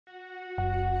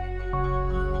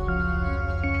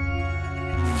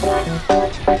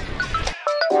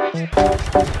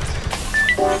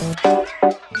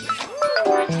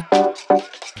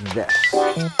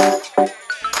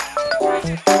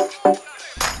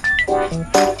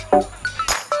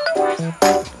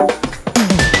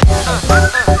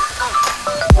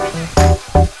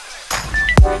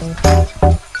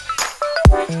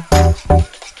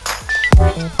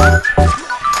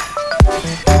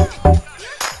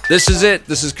This is it.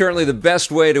 This is currently the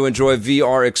best way to enjoy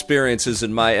VR experiences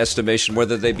in my estimation,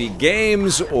 whether they be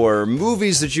games or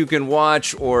movies that you can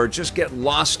watch or just get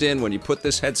lost in when you put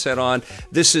this headset on.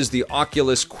 This is the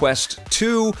Oculus Quest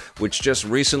 2, which just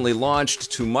recently launched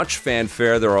to much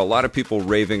fanfare. There are a lot of people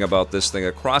raving about this thing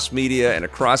across media and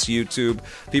across YouTube.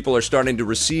 People are starting to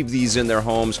receive these in their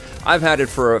homes. I've had it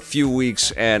for a few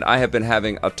weeks and I have been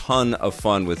having a ton of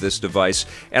fun with this device.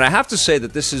 And I have to say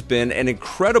that this has been an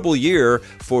incredible year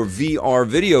for VR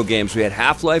video games. We had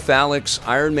Half-Life Alyx,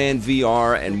 Iron Man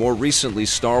VR, and more recently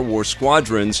Star Wars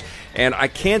Squadrons. And I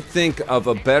can't think of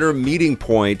a better meeting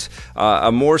point,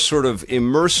 a more sort of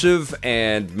immersive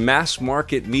and mass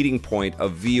market meeting point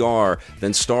of VR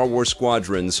than Star Wars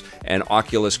Squadrons and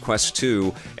Oculus Quest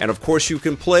 2. And of course you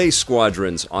can play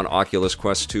Squadrons on Oculus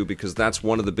Quest 2 because that's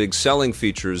one of the big selling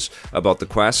features about the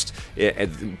Quest,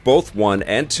 both 1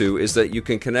 and 2, is that you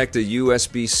can connect a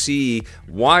USB-C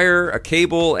wire, a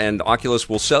cable, and Oculus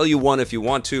will sell you one if you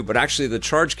want to, but actually the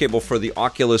charge cable for the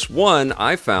Oculus One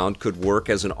I found could work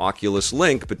as an Oculus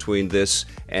Link between this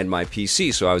and my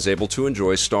PC, so I was able to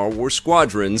enjoy Star Wars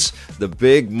Squadrons, the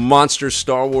big monster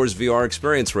Star Wars VR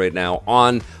experience right now,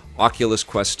 on Oculus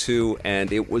Quest 2,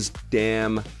 and it was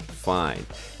damn fine.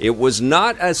 It was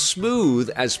not as smooth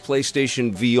as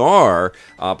PlayStation VR,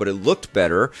 but it looked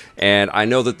better, and I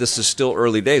know that this is still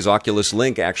early days. Oculus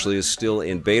Link actually is still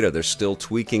in beta. They're still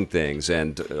tweaking things,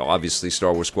 and obviously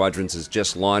Star Wars Squadrons has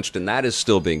just launched, and that is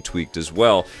still being tweaked as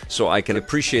well, so I can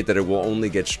appreciate that it will only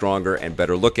get stronger and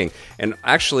better looking. And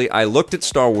actually, I looked at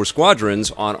Star Wars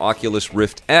Squadrons on Oculus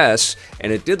Rift S,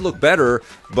 and it did look better,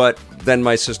 but then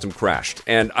my system crashed.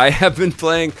 And I have been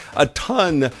playing a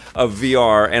ton of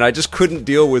VR, and I just couldn't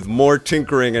deal with more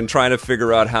tinkering and trying to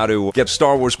figure out how to get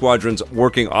Star Wars Squadrons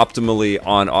working optimally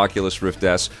on Oculus Rift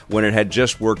S when it had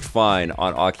just worked fine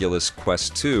on Oculus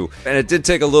Quest 2. And it did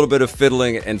take a little bit of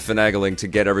fiddling and finagling to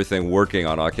get everything working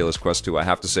on Oculus Quest 2, I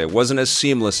have to say. It wasn't as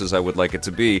seamless as I would like it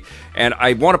to be. And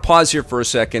I want to pause here for a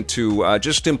second to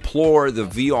just implore the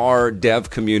VR dev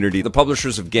community, the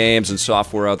publishers of games and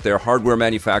software out there, hardware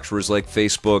manufacturers like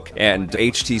Facebook and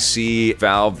HTC,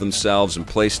 Valve themselves, and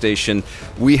PlayStation.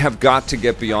 We have got to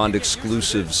get beyond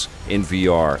exclusives in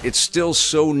VR. It's still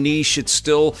so niche. It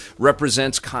still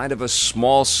represents kind of a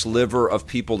small sliver of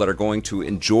people that are going to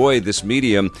enjoy this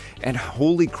medium, and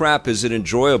holy crap, is it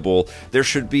enjoyable. There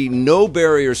should be no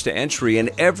barriers to entry,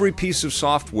 and every piece of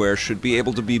software should be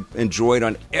able to be enjoyed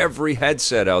on every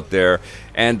headset out there.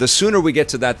 And the sooner we get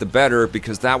to that, the better,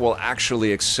 because that will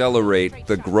actually accelerate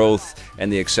the growth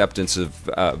and the acceptance of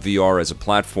VR as a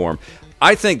platform.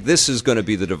 I think this is going to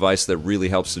be the device that really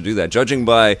helps to do that. Judging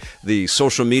by the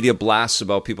social media blasts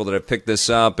about people that have picked this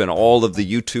up and all of the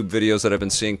YouTube videos that I've been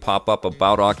seeing pop up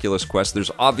about Oculus Quest, there's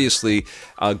obviously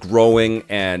a growing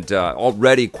and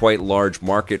already quite large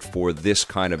market for this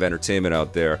kind of entertainment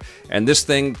out there. And this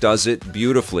thing does it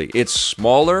beautifully. It's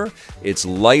smaller, it's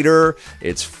lighter,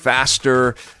 it's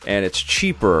faster, and it's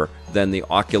cheaper than the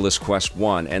Oculus Quest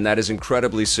 1, and that is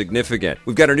incredibly significant.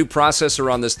 We've got a new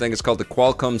processor on this thing. It's called the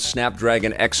Qualcomm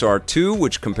Snapdragon XR2,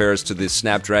 which compares to the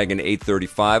Snapdragon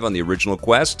 835 on the original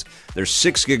Quest. There's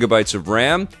 6 gigabytes of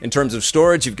RAM. In terms of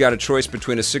storage, you've got a choice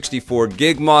between a 64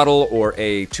 gig model or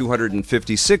a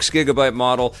 256 gigabyte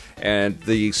model, and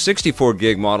the 64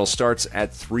 gig model starts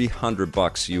at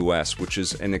 $300 US, which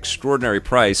is an extraordinary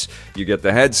price. You get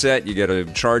the headset, you get a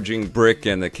charging brick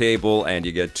and the cable, and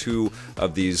you get 2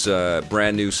 of these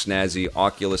brand new snazzy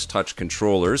Oculus Touch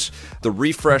controllers. The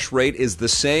refresh rate is the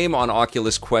same on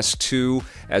Oculus Quest 2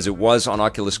 as it was on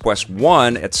Oculus Quest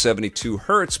 1 at 72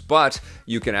 Hertz, but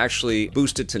you can actually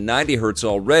boost it to 90 Hertz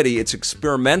already. It's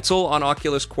experimental on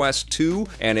Oculus Quest 2,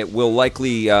 and it will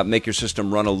likely make your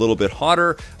system run a little bit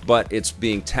hotter, but it's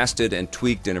being tested and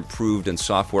tweaked and improved and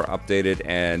software updated,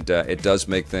 and it does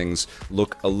make things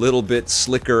look a little bit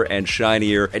slicker and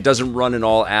shinier. It doesn't run in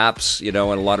all apps, you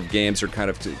know, and a lot of games are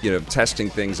kind of, testing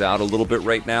things out a little bit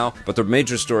right now. But the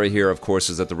major story here, of course,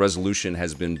 is that the resolution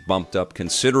has been bumped up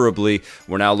considerably.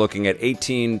 We're now looking at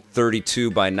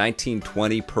 1832 by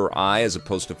 1920 per eye as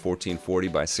opposed to 1440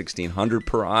 by 1600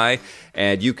 per eye.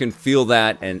 And you can feel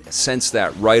that and sense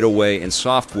that right away in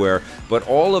software. But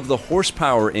all of the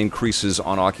horsepower increases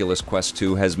on Oculus Quest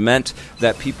 2 has meant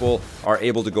that people are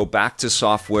able to go back to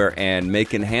software and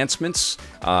make enhancements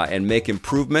and make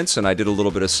improvements. And I did a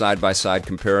little bit of side-by-side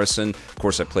comparison. Of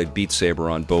course, I played Beat Saber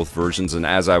on both versions, and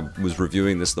as I was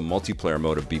reviewing this, the multiplayer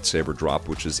mode of Beat Saber dropped,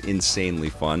 which is insanely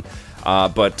fun.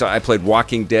 But I played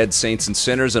Walking Dead, Saints and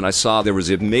Sinners, and I saw there was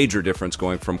a major difference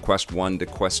going from Quest 1 to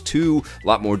Quest 2. A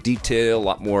lot more detail, a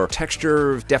lot more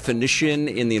texture, definition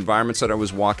in the environments that I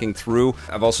was walking through.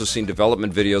 I've also seen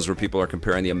development videos where people are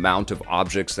comparing the amount of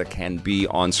objects that can be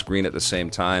on screen at the same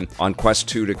time on Quest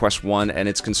 2 to Quest 1, and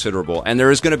it's considerable. And there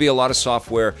is going to be a lot of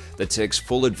software that takes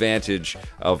full advantage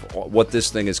of what this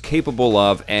thing is capable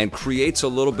of and creates a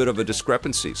little bit of a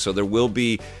discrepancy. So there will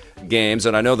be games,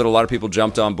 and I know that a lot of people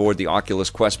jumped on board the Oculus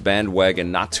Quest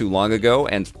bandwagon not too long ago,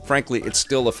 and frankly, it's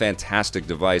still a fantastic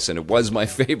device, and it was my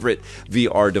favorite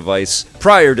VR device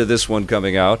prior to this one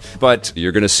coming out. But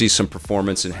you're going to see some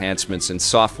performance enhancements in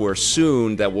software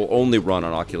soon that will only run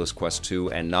on Oculus Quest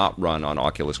 2 and not run on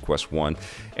Oculus Quest 1.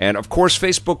 And of course,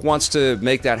 Facebook wants to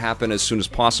make that happen as soon as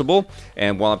possible.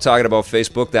 And while I'm talking about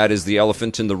Facebook, that is the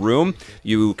elephant in the room.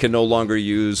 You can no longer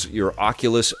use your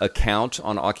Oculus account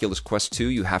on Oculus Quest 2.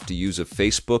 You have to use a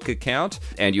Facebook account,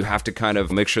 and you have to kind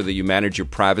of make sure that you manage your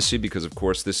privacy because, of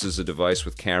course, this is a device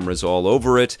with cameras all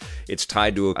over it. It's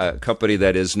tied to a company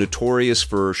that is notorious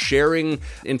for sharing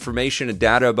information and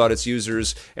data about its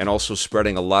users and also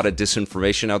spreading a lot of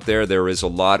disinformation out there. There is a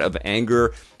lot of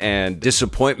anger and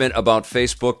disappointment about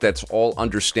Facebook. That's all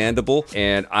understandable,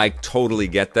 and I totally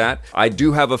get that. I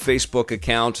do have a Facebook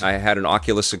account. I had an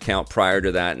Oculus account prior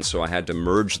to that, and so I had to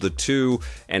merge the two,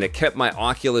 and it kept my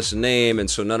Oculus name, and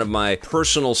so none of my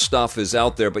personal stuff is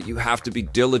out there, but you have to be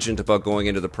diligent about going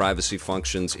into the privacy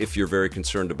functions if you're very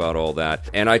concerned about all that.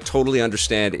 And I totally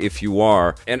understand if you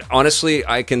are. And honestly,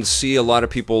 I can see a lot of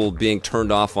people being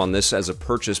turned off on this as a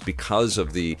purchase because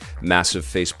of the massive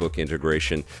Facebook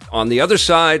integration. On the other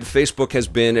side, Facebook has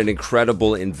been an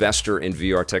incredible investor in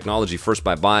VR technology, first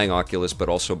by buying Oculus, but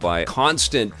also by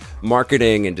constant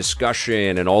marketing and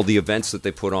discussion and all the events that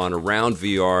they put on around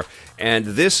VR. And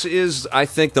this is, I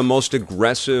think, the most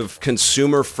aggressive,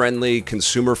 consumer-friendly,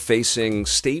 consumer-facing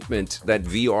statement that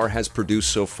VR has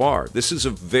produced so far. This is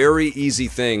a very easy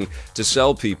thing to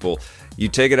sell people. You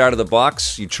take it out of the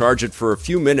box, you charge it for a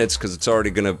few minutes because it's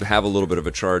already going to have a little bit of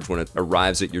a charge when it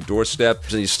arrives at your doorstep.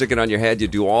 And you stick it on your head, you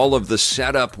do all of the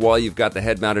setup while you've got the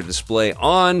head-mounted display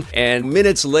on, and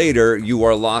minutes later, you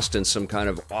are lost in some kind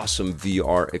of awesome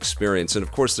VR experience. And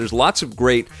of course, there's lots of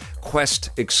great Quest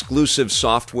exclusive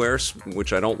software,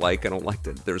 which I don't like. I don't like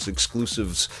that there's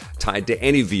exclusives tied to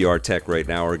any VR tech right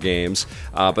now or games.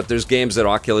 But there's games that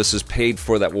Oculus has paid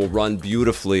for that will run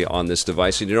beautifully on this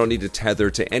device, and you don't need to tether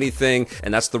to anything.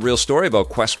 And that's the real story about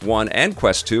Quest 1 and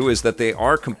Quest 2 is that they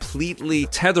are completely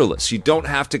tetherless. You don't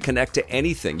have to connect to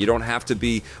anything. You don't have to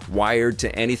be wired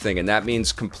to anything, and that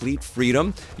means complete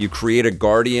freedom. You create a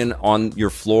guardian on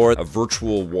your floor, a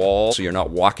virtual wall, so you're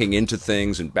not walking into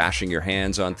things and bashing your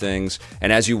hands on things.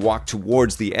 And as you walk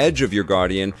towards the edge of your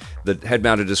guardian, the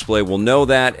head-mounted display will know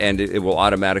that, and it will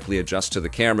automatically adjust to the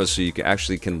camera so you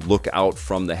actually can look out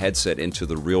from the headset into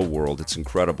the real world. It's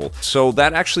incredible. So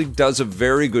that actually does a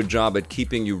very good job at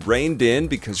keeping you reined in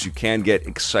because you can get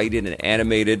excited and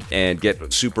animated and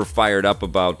get super fired up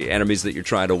about the enemies that you're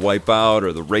trying to wipe out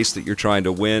or the race that you're trying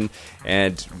to win.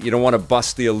 And you don't want to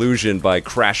bust the illusion by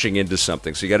crashing into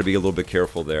something, so you got to be a little bit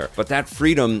careful there. But that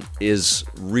freedom is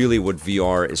really what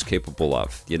VR is capable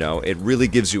of. You know, it really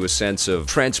gives you a sense of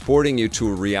transporting you to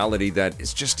a reality that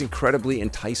is just incredibly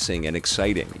enticing and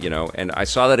exciting, you know, and I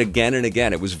saw that again and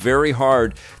again. It was very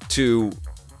hard to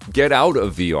get out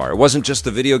of VR. It wasn't just the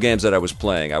video games that I was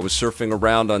playing. I was surfing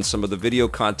around on some of the video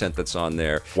content that's on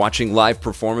there, watching live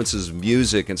performances,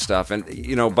 music and stuff. And,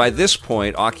 you know, by this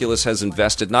point, Oculus has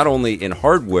invested not only in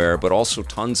hardware, but also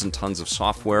tons and tons of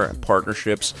software and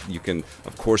partnerships. You can,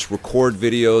 of course, record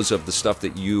videos of the stuff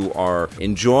that you are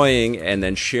enjoying and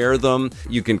then share them.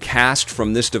 You can cast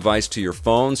from this device to your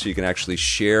phone, so you can actually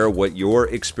share what you're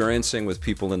experiencing with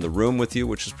people in the room with you,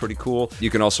 which is pretty cool. You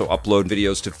can also upload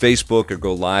videos to Facebook or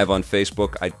go live live on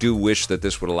Facebook. I do wish that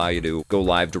this would allow you to go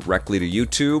live directly to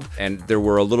YouTube, and there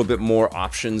were a little bit more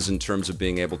options in terms of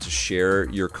being able to share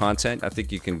your content. I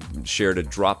think you can share to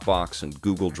Dropbox and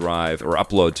Google Drive or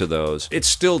upload to those. It's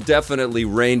still definitely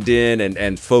reined in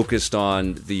and focused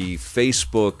on the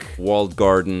Facebook walled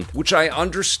garden, which I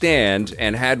understand,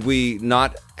 and had we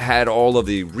not had all of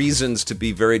the reasons to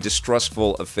be very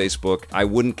distrustful of Facebook, I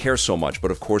wouldn't care so much,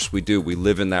 but of course we do. We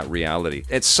live in that reality.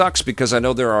 It sucks because I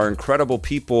know there are incredible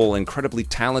people, incredibly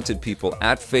talented people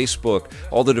at Facebook,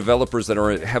 all the developers that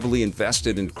are heavily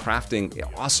invested in crafting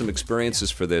awesome experiences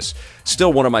for this.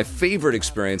 Still, one of my favorite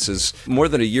experiences, more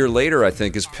than a year later, I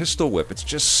think, is Pistol Whip. It's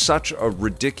just such a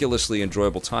ridiculously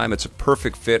enjoyable time. It's a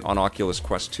perfect fit on Oculus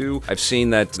Quest 2. I've seen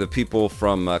that the people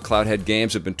from Cloudhead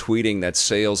Games have been tweeting that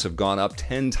sales have gone up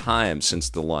 10 times since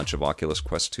the launch of Oculus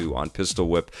Quest 2 on Pistol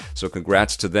Whip, so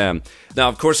congrats to them. Now,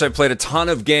 of course, I've played a ton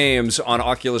of games on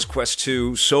Oculus Quest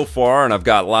 2 so far, and I've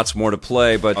got lots more to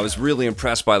play, but I was really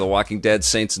impressed by The Walking Dead: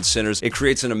 Saints and Sinners. It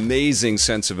creates an amazing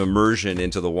sense of immersion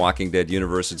into the Walking Dead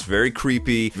universe. It's very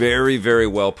creepy, very, very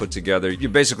well put together. You're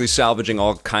basically salvaging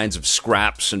all kinds of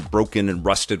scraps and broken and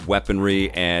rusted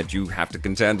weaponry, and you have to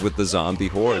contend with the zombie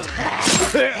hordes.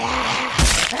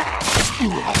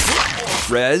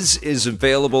 Rez is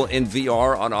available in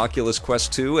VR on Oculus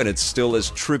Quest 2, and it's still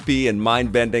as trippy and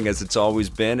mind-bending as it's always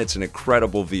been. It's an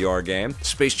incredible VR game.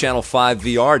 Space Channel 5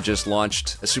 VR just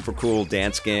launched a super cool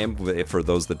dance game, for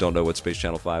those that don't know what Space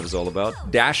Channel 5 is all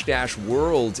about. Dash Dash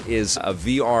World is a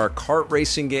VR kart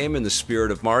racing game in the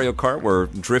spirit of Mario Kart, where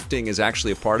drifting is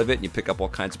actually a part of it, and you pick up all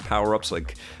kinds of power-ups,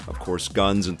 like, of course,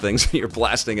 guns and things, and you're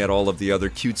blasting at all of the other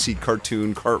cutesy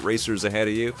cartoon kart racers ahead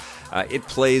of you. It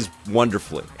plays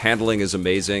wonderfully. Handling is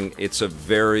amazing. It's a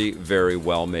very, very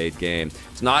well-made game.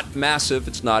 It's not massive,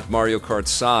 it's not Mario Kart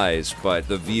size, but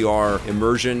the VR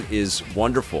immersion is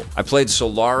wonderful. I played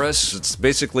Solaris. It's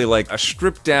basically like a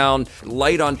stripped-down,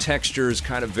 light on textures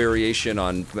kind of variation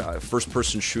on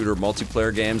first-person shooter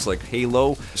multiplayer games like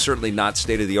Halo. Certainly not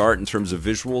state-of-the-art in terms of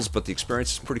visuals, but the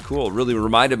experience is pretty cool. It really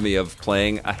reminded me of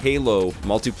playing a Halo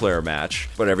multiplayer match,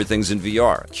 but everything's in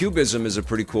VR. Cubism is a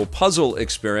pretty cool puzzle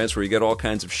experience where you get all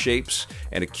kinds of shapes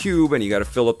and a cube, and you got to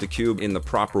fill up the cube in the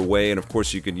proper way, and of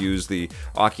course you can use the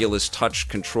Oculus Touch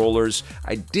controllers.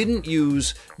 I didn't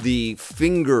use the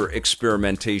finger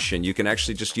experimentation. You can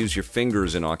actually just use your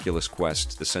fingers in Oculus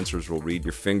Quest. The sensors will read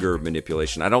your finger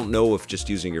manipulation. I don't know if just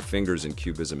using your fingers in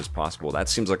Cubism is possible. That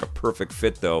seems like a perfect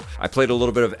fit, though. I played a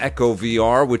little bit of Echo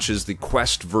VR, which is the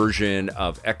Quest version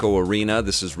of Echo Arena.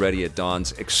 This is Ready at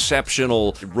Dawn's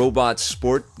exceptional robot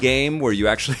sport game where you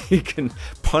actually can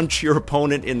punch your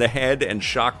opponent in the head and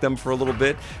shock them for a little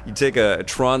bit. You take a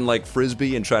Tron-like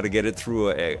frisbee and try to get it through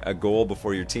a goal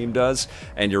before your team does,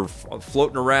 and you're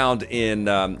floating around in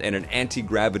an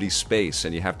anti-gravity space,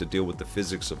 and you have to deal with the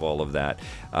physics of all of that.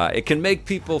 It can make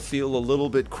people feel a little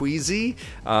bit queasy,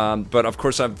 but of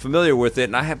course I'm familiar with it,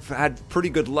 and I have had pretty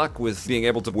good luck with being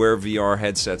able to wear VR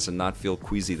headsets and not feel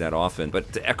queasy that often.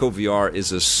 But the Echo VR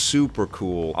is a super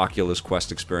cool Oculus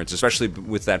Quest experience, especially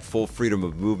with that full freedom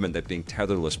of movement that being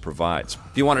tetherless provides.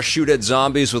 If you want to shoot at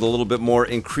zombies with a little bit more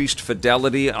increased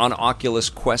fidelity on Oculus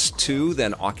Quest 2,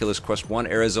 then Oculus Quest 1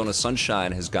 Arizona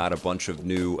Sunshine has got a bunch of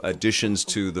new additions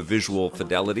to the visual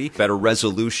fidelity, better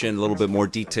resolution, a little bit more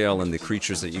detail in the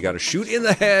creatures that you got to shoot in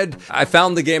the head. I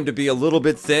found the game to be a little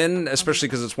bit thin, especially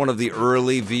because it's one of the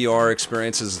early VR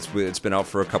experiences. It's been out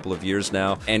for a couple of years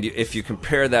now, and if you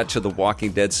compare that to The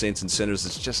Walking Dead: Saints and Sinners,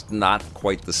 it's just not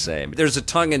quite the same. There's a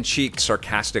tongue-in-cheek,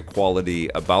 sarcastic quality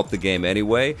about the game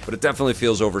anyway, but it definitely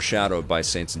feels overshadowed by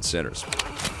Saints and Sinners.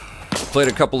 Played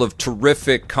a couple of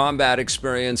terrific combat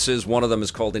experiences. One of them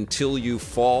is called Until You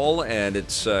Fall, and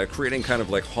it's creating kind of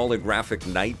like holographic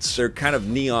knights. They're kind of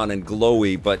neon and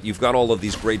glowy, but you've got all of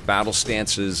these great battle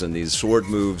stances and these sword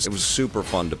moves. It was super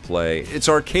fun to play. It's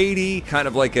arcadey, kind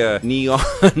of like a neon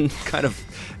kind of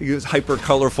hyper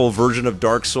colorful version of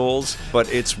Dark Souls, but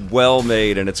it's well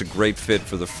made and it's a great fit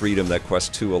for the freedom that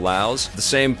Quest 2 allows. The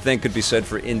same thing could be said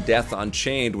for In Death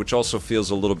Unchained, which also feels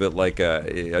a little bit like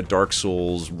a Dark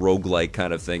Souls roguelike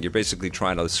kind of thing. You're basically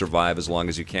trying to survive as long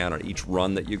as you can on each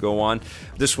run that you go on.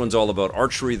 This one's all about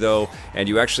archery though, and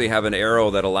you actually have an arrow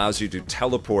that allows you to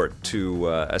teleport to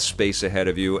a space ahead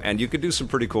of you, and you can do some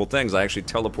pretty cool things. I actually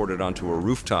teleported onto a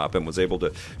rooftop and was able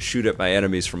to shoot at my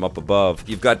enemies from up above.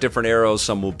 You've got different arrows.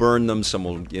 Some will will burn them, some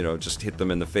will, you know, just hit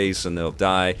them in the face and they'll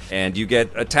die, and you get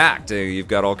attacked. You've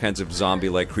got all kinds of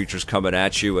zombie-like creatures coming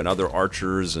at you, and other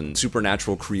archers and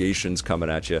supernatural creations coming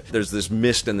at you. There's this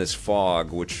mist and this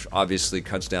fog, which obviously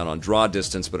cuts down on draw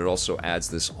distance, but it also adds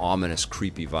this ominous,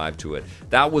 creepy vibe to it.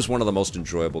 That was one of the most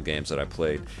enjoyable games that I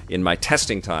played in my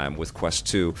testing time with Quest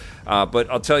 2. But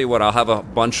I'll tell you what, I'll have a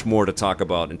bunch more to talk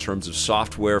about in terms of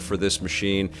software for this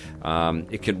machine.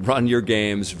 It can run your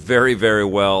games very, very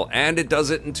well, and it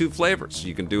does it in two flavors.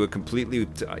 You can do it completely,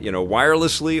 you know,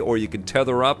 wirelessly, or you can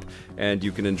tether up, and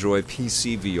you can enjoy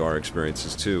PC VR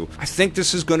experiences too. I think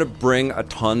this is going to bring a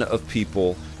ton of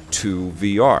people to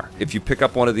VR. If you pick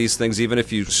up one of these things, even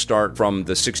if you start from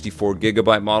the 64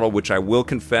 gigabyte model, which I will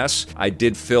confess, I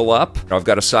did fill up. I've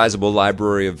got a sizable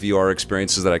library of VR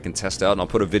experiences that I can test out, and I'll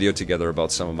put a video together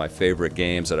about some of my favorite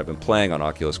games that I've been playing on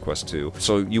Oculus Quest 2.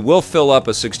 So you will fill up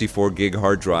a 64 gig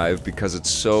hard drive because it's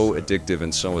so addictive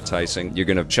and so enticing. You're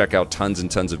going to check out tons and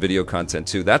tons of video content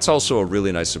too. That's also a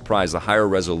really nice surprise. The higher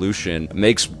resolution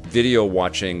makes video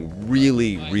watching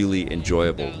really, really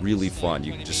enjoyable, really fun.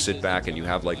 You can just sit back and you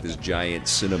have like this giant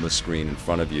cinema screen in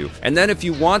front of you. And then if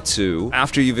you want to,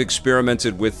 after you've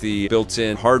experimented with the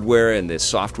built-in hardware and the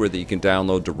software that you can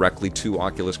download directly to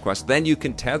Oculus Quest, then you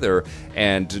can tether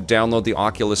and download the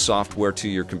Oculus software to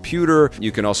your computer.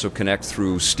 You can also connect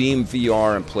through Steam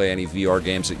VR and play any VR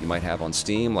games that you might have on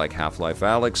Steam, like Half-Life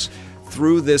Alyx,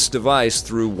 through this device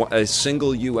through a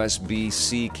single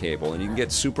USB-C cable. And you can get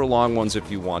super long ones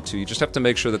if you want to. You just have to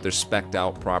make sure that they're spec'd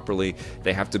out properly.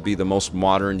 They have to be the most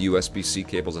modern USB-C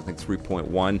cables, I think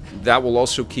 3.1. That will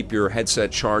also keep your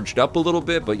headset charged up a little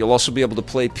bit, but you'll also be able to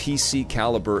play PC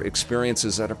caliber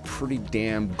experiences at a pretty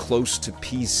damn close to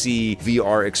PC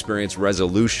VR experience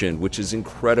resolution, which is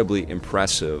incredibly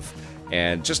impressive.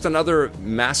 And just another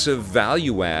massive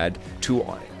value add to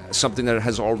something that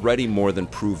has already more than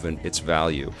proven its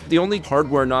value. The only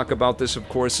hardware knock about this, of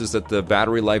course, is that the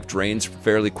battery life drains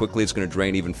fairly quickly. It's going to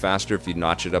drain even faster if you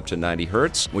notch it up to 90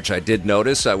 hertz, which I did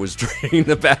notice. I was draining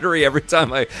the battery every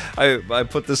time I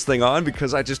put this thing on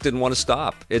because I just didn't want to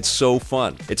stop. It's so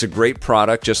fun. It's a great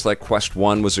product, just like Quest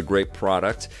 1 was a great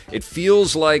product. It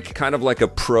feels like kind of like a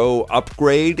pro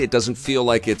upgrade. It doesn't feel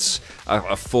like it's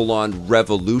a full-on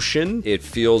revolution. It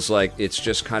feels like it's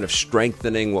just kind of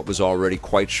strengthening what was already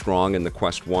quite strong in the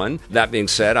Quest 1. That being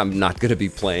said, I'm not going to be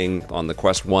playing on the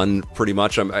Quest 1 pretty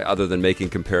much, other than making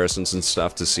comparisons and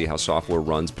stuff to see how software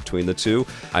runs between the two.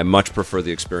 I much prefer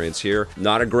the experience here.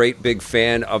 Not a great big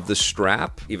fan of the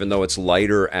strap, even though it's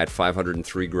lighter at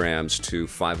 503 grams to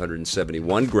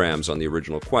 571 grams on the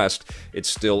original Quest. It's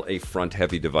still a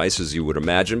front-heavy device, as you would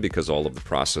imagine, because all of the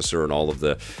processor and all of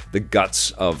the guts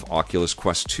of Oculus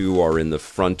Quest 2 are in the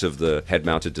front of the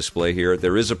head-mounted display here.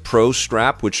 There is a Pro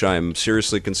strap, which I'm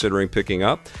seriously considering picking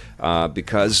up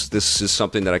because this is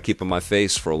something that I keep on my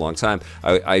face for a long time.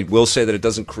 I will say that it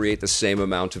doesn't create the same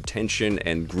amount of tension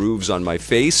and grooves on my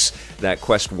face that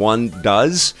Quest 1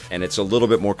 does, and it's a little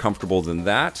bit more comfortable than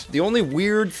that. The only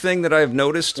weird thing that I've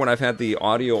noticed when I've had the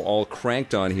audio all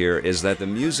cranked on here is that the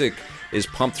music is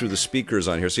pumped through the speakers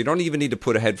on here, so you don't even need to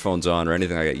put headphones on or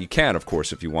anything like that. You can, of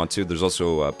course, if you want to. There's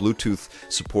also Bluetooth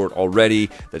support already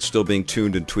that's still being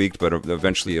tuned and tweaked, but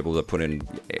eventually able to put in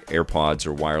AirPods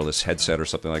or wireless headset or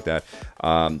something like that.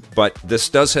 But this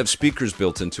does have speakers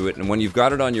built into it, and when you've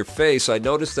got it on your face, I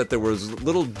noticed that there was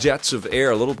little jets of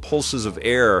air, little pulses of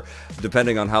air,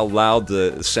 depending on how loud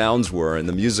the sounds were and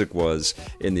the music was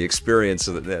in the experience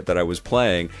that I was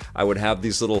playing. I would have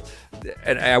these little,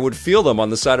 and I would feel them on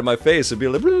the side of my face. It'd be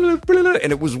like,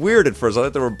 and it was weird at first. I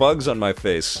thought there were bugs on my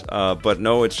face, but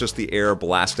no, it's just the air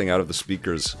blasting out of the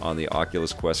speakers on the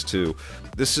Oculus Quest 2.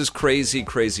 This is crazy,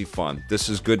 crazy fun. This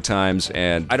is good times,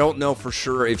 and I don't know for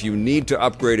sure if you need to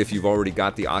upgrade if you've already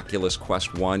got the Oculus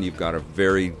Quest 1. You've got a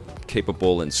very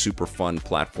capable and super fun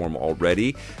platform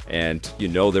already, and you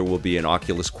know there will be an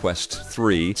Oculus Quest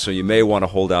 3, so you may want to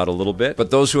hold out a little bit. But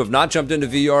those who have not jumped into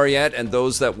VR yet, and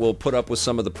those that will put up with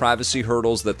some of the privacy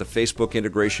hurdles that the Facebook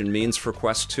integration means for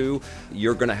Quest 2,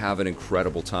 you're going to have an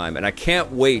incredible time. And I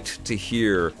can't wait to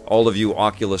hear all of you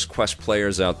Oculus Quest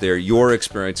players out there, your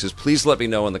experiences. Please let me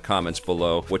know in the comments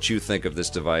below what you think of this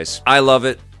device. I love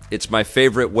it. It's my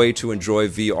favorite way to enjoy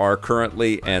VR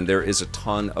currently, and there is a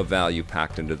ton of value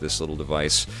packed into this little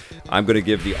device. I'm going to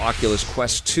give the Oculus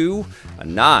Quest 2 a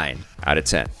 9 out of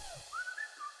 10.